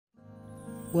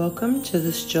Welcome to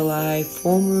this July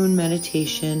full moon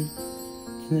meditation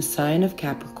in the sign of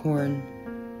Capricorn,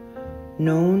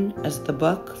 known as the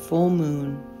buck full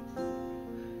moon.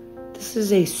 This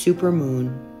is a super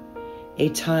moon, a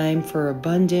time for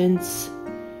abundance,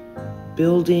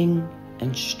 building,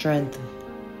 and strength,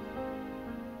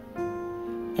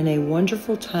 and a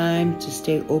wonderful time to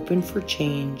stay open for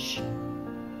change.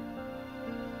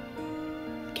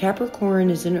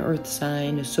 Capricorn is an earth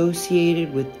sign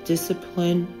associated with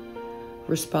discipline,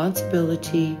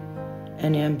 responsibility,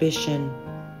 and ambition.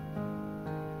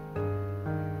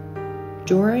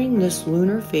 During this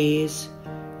lunar phase,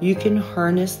 you can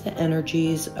harness the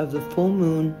energies of the full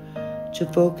moon to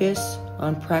focus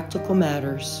on practical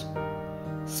matters,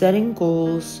 setting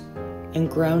goals, and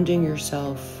grounding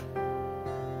yourself.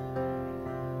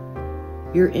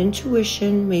 Your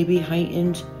intuition may be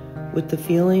heightened with the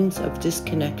feelings of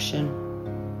disconnection.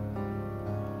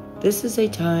 This is a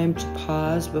time to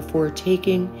pause before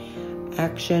taking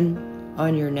action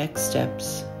on your next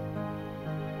steps.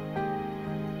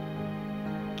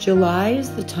 July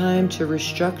is the time to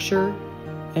restructure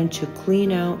and to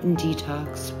clean out and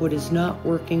detox what is not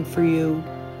working for you,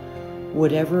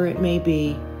 whatever it may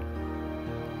be,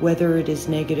 whether it is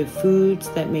negative foods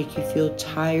that make you feel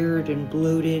tired and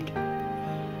bloated,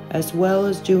 as well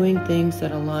as doing things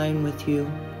that align with you.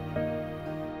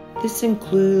 This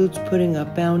includes putting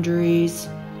up boundaries,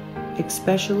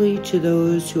 especially to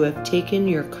those who have taken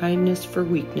your kindness for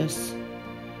weakness,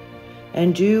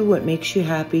 and do what makes you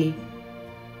happy.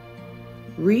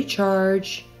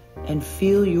 Recharge and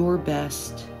feel your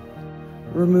best.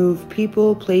 Remove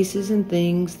people, places, and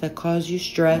things that cause you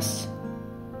stress.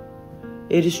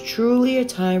 It is truly a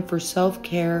time for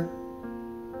self-care.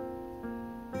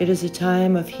 It is a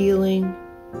time of healing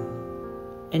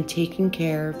and taking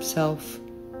care of self.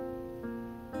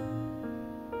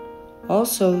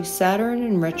 Also, Saturn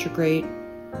in retrograde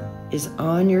is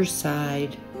on your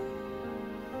side.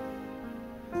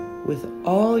 With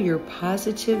all your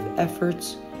positive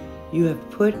efforts you have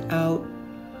put out,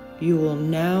 you will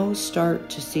now start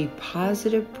to see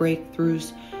positive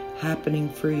breakthroughs happening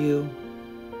for you.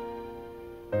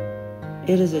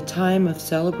 It is a time of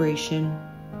celebration.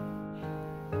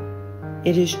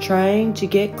 It is trying to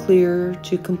get clear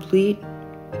to complete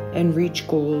and reach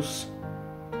goals.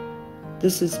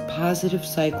 This is a positive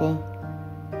cycle.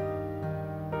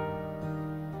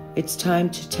 It's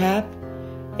time to tap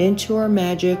into our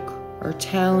magic, our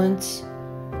talents,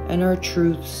 and our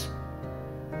truths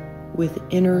with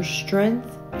inner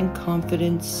strength and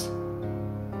confidence.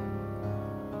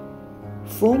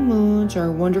 Full moons are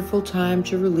a wonderful time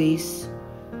to release.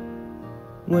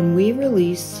 When we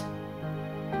release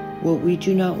what we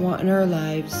do not want in our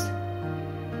lives,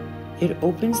 it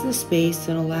opens the space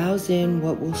and allows in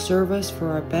what will serve us for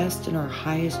our best and our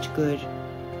highest good.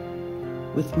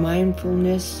 With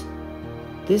mindfulness,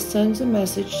 this sends a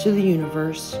message to the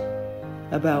universe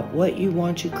about what you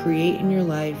want to create in your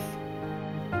life,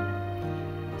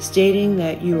 stating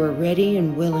that you are ready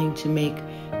and willing to make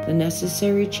the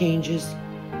necessary changes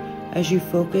as you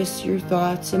focus your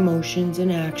thoughts, emotions,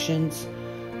 and actions,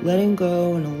 letting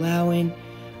go and allowing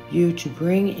you to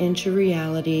bring into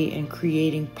reality and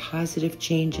creating positive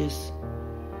changes.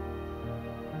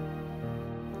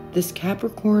 This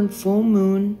Capricorn full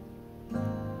moon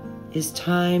is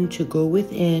time to go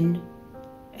within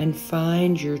and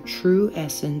find your true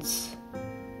essence.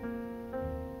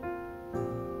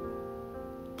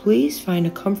 Please find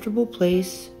a comfortable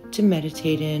place to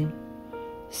meditate in,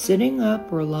 sitting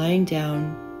up or lying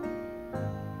down,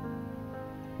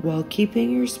 while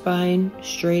keeping your spine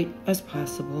straight as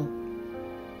possible.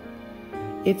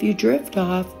 If you drift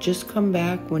off, just come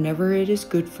back whenever it is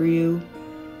good for you,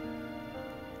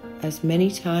 as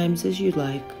many times as you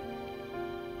like.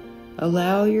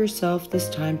 Allow yourself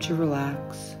this time to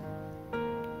relax.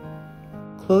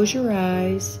 Close your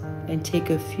eyes and take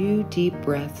a few deep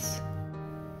breaths.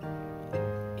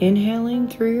 Inhaling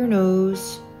through your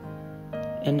nose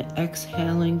and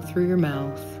exhaling through your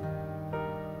mouth.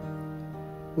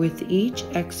 With each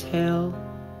exhale,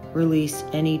 release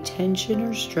any tension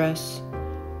or stress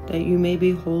that you may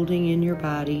be holding in your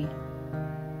body.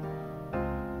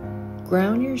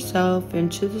 Ground yourself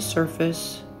into the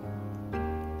surface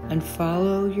and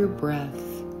follow your breath.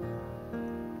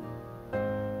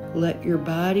 Let your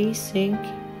body sink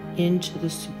into the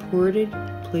supported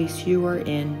place you are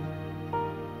in.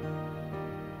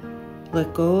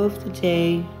 Let go of the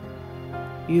day.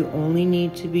 You only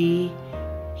need to be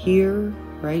here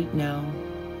right now.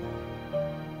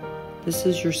 This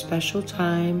is your special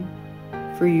time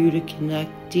for you to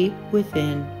connect deep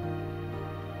within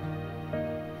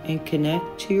and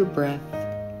connect to your breath.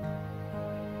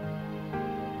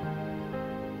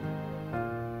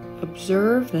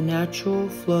 Observe the natural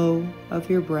flow of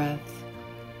your breath,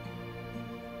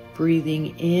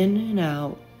 breathing in and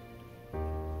out.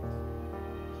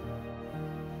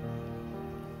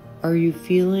 Are you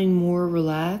feeling more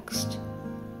relaxed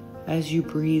as you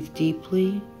breathe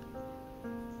deeply?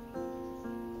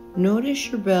 Notice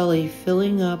your belly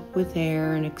filling up with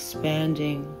air and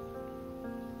expanding.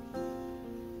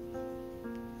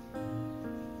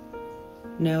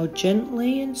 Now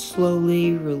gently and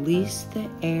slowly release the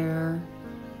air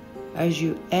as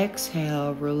you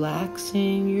exhale,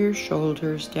 relaxing your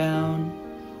shoulders down.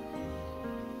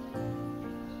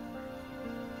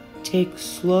 Take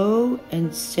slow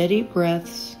and steady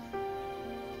breaths,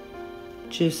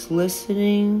 just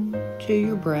listening to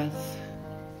your breath.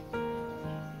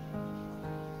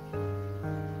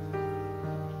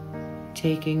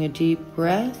 Taking a deep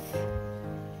breath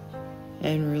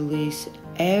and release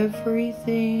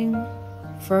everything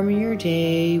from your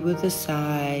day with a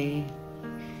sigh.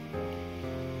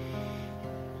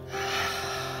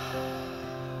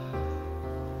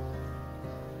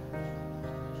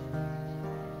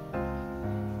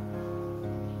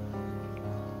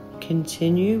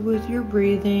 Continue with your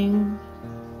breathing,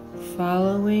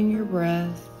 following your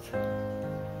breath.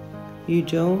 You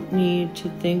don't need to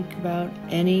think about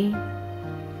anything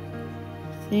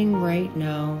right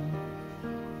now.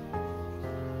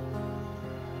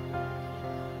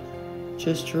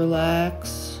 Just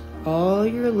relax all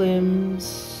your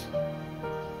limbs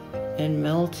and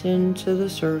melt into the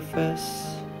surface.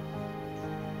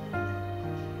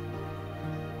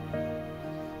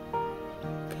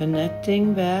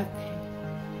 Connecting back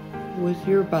with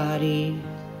your body,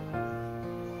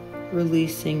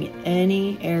 releasing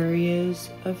any areas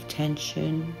of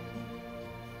tension.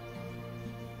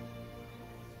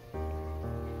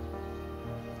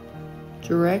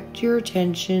 Direct your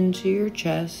attention to your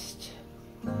chest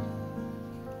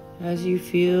as you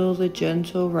feel the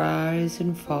gentle rise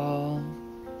and fall.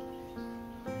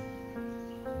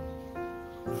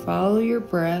 Follow your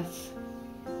breath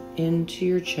into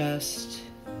your chest.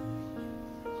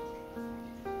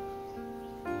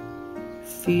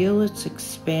 Feel its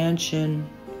expansion.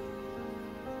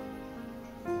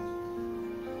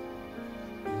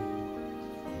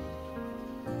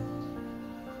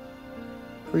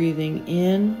 Breathing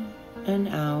in and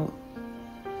out.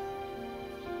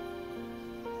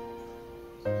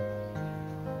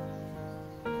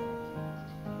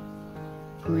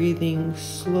 Breathing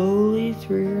slowly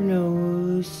through your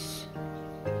nose.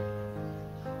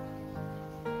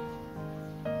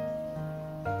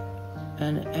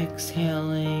 And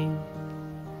exhaling.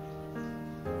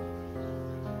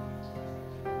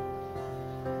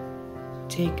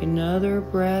 Take another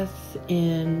breath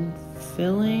in,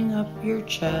 filling up your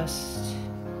chest,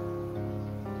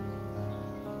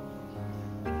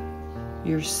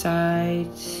 your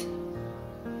sides,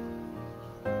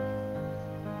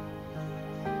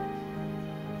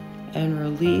 and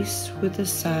release with a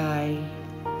sigh.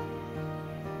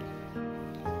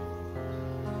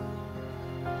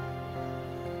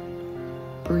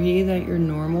 Breathe at your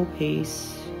normal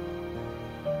pace.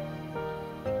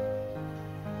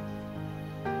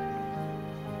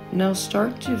 Now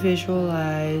start to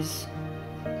visualize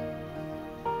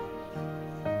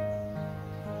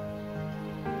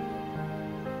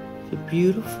the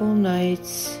beautiful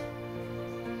night's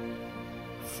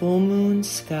full moon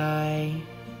sky,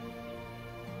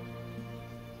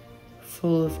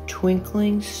 full of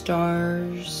twinkling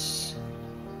stars,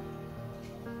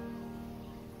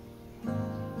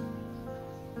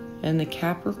 and the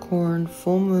Capricorn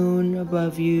full moon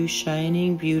above you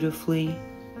shining beautifully.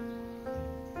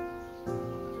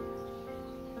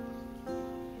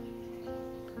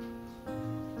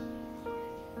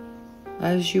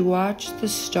 As you watch the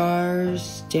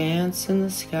stars dance in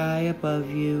the sky above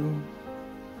you,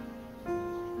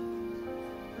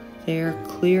 they are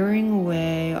clearing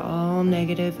away all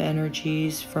negative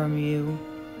energies from you,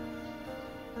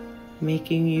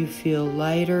 making you feel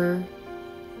lighter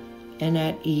and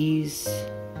at ease,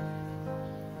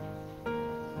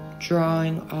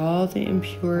 drawing all the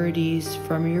impurities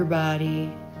from your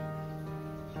body,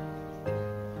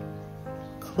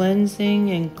 cleansing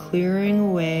and clearing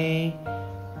away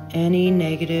any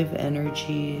negative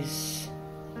energies.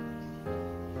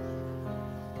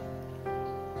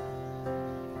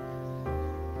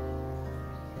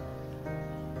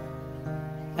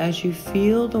 As you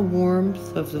feel the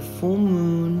warmth of the full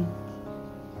moon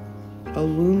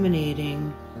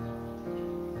illuminating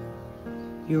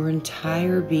your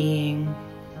entire being,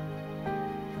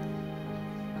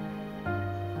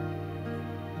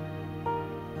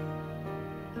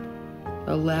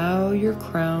 allow your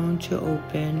crown to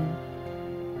open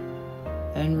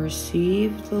and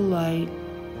receive the light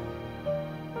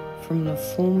from the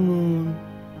full moon.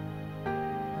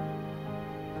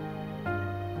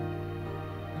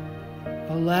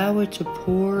 Allow it to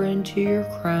pour into your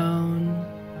crown.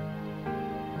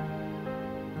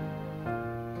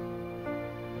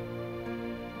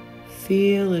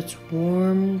 Feel its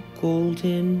warm,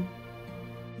 golden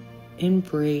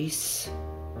embrace,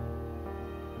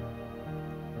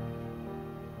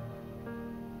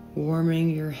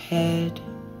 warming your head,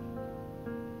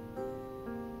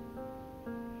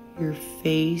 your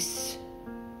face,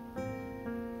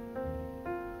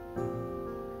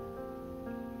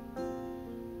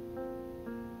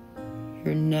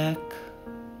 your neck.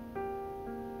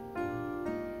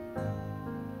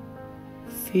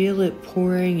 Feel it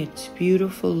pouring its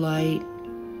beautiful light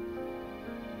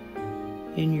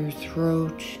in your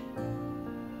throat,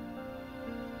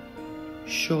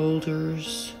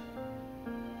 shoulders,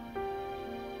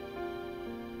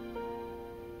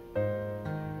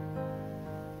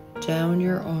 down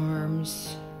your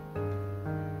arms,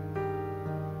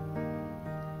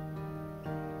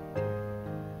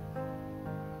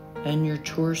 and your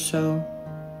torso.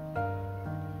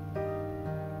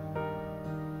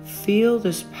 Feel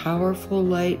this powerful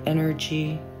light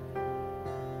energy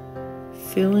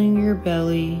filling your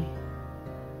belly,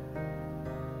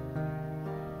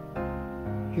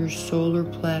 your solar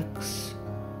plex,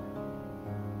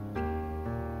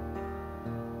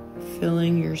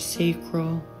 filling your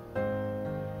sacral,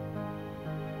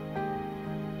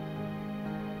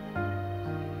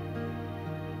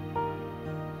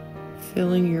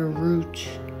 filling your root,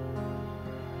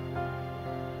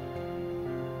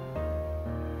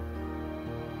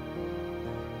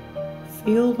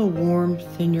 feel the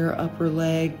warmth in your upper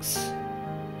legs,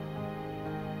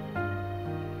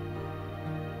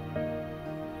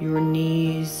 your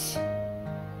knees,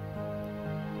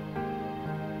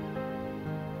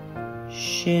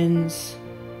 shins.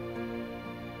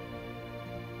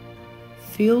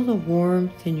 Feel the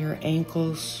warmth in your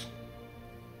ankles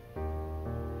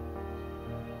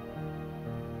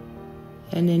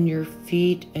and in your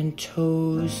feet and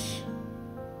toes.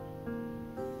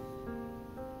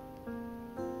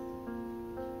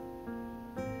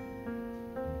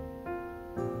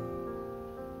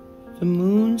 The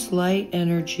moon's light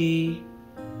energy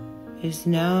is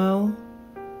now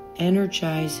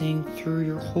energizing through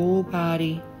your whole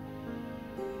body,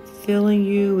 filling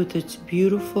you with its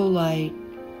beautiful light.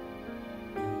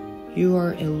 You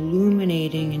are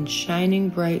illuminating and shining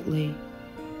brightly.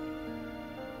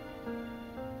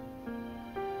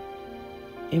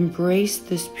 Embrace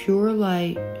this pure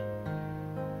light.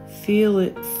 Feel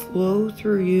it flow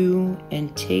through you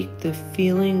and take the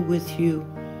feeling with you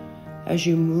as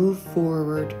you move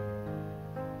forward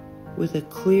with a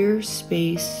clear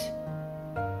space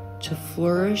to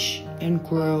flourish and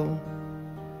grow.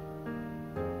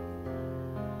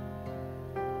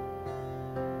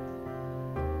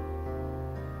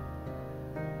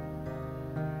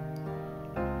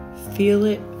 Feel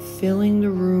it filling the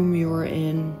room you are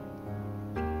in,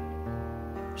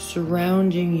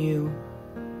 surrounding you.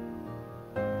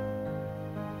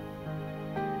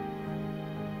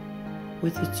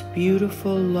 With its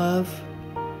beautiful love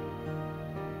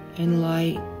and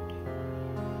light.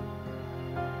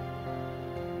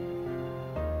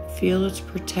 Feel its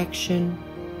protection.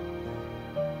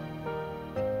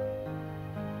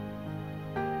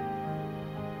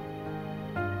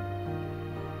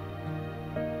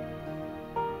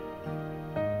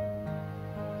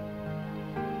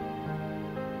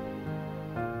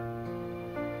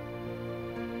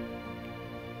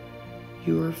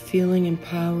 You are feeling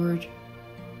empowered,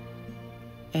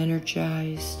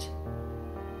 energized,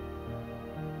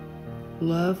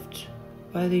 loved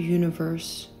by the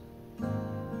universe,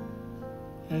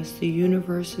 as the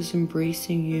universe is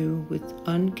embracing you with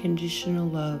unconditional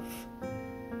love.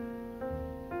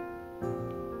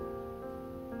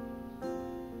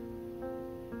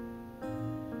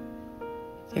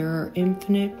 There are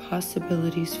infinite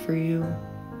possibilities for you.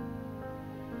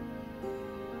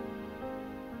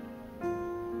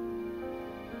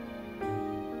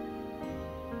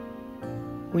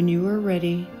 When you are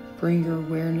ready, bring your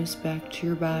awareness back to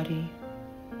your body.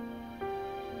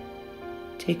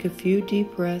 Take a few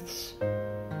deep breaths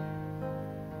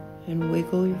and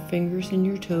wiggle your fingers and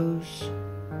your toes.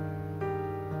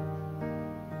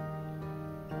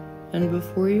 And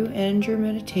before you end your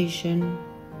meditation,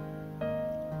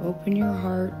 open your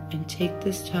heart and take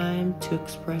this time to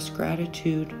express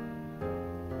gratitude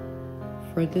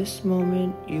for this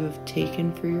moment you have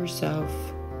taken for yourself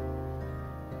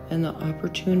and the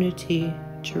opportunity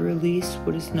to release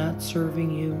what is not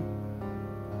serving you.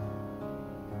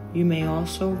 You may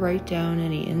also write down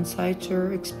any insights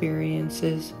or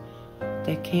experiences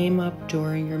that came up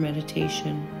during your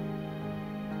meditation.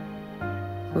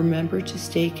 Remember to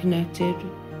stay connected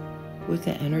with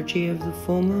the energy of the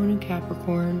full moon in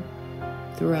Capricorn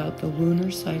throughout the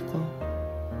lunar cycle.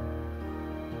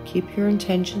 Keep your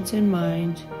intentions in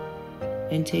mind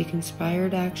and take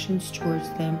inspired actions towards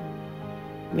them,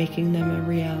 making them a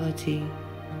reality.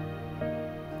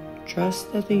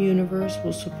 Trust that the universe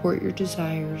will support your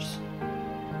desires.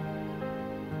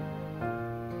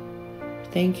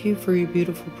 Thank you for your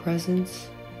beautiful presence.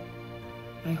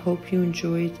 I hope you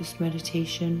enjoyed this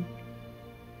meditation.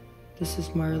 This is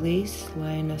Marlise,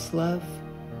 Lioness Love,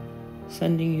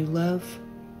 sending you love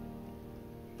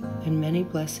and many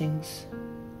blessings.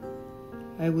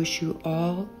 I wish you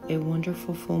all a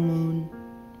wonderful full moon.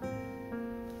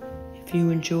 If you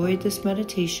enjoyed this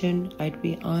meditation, I'd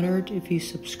be honored if you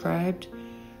subscribed,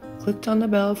 clicked on the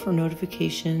bell for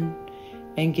notification,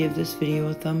 and give this video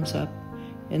a thumbs up.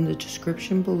 In the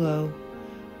description below,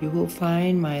 you will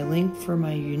find my link for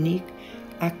my unique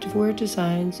activewear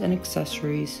designs and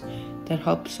accessories that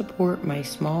help support my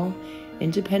small,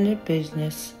 independent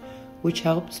business, which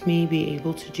helps me be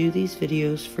able to do these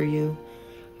videos for you.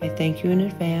 I thank you in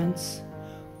advance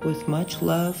with much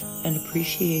love and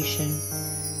appreciation.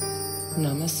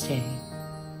 Namaste.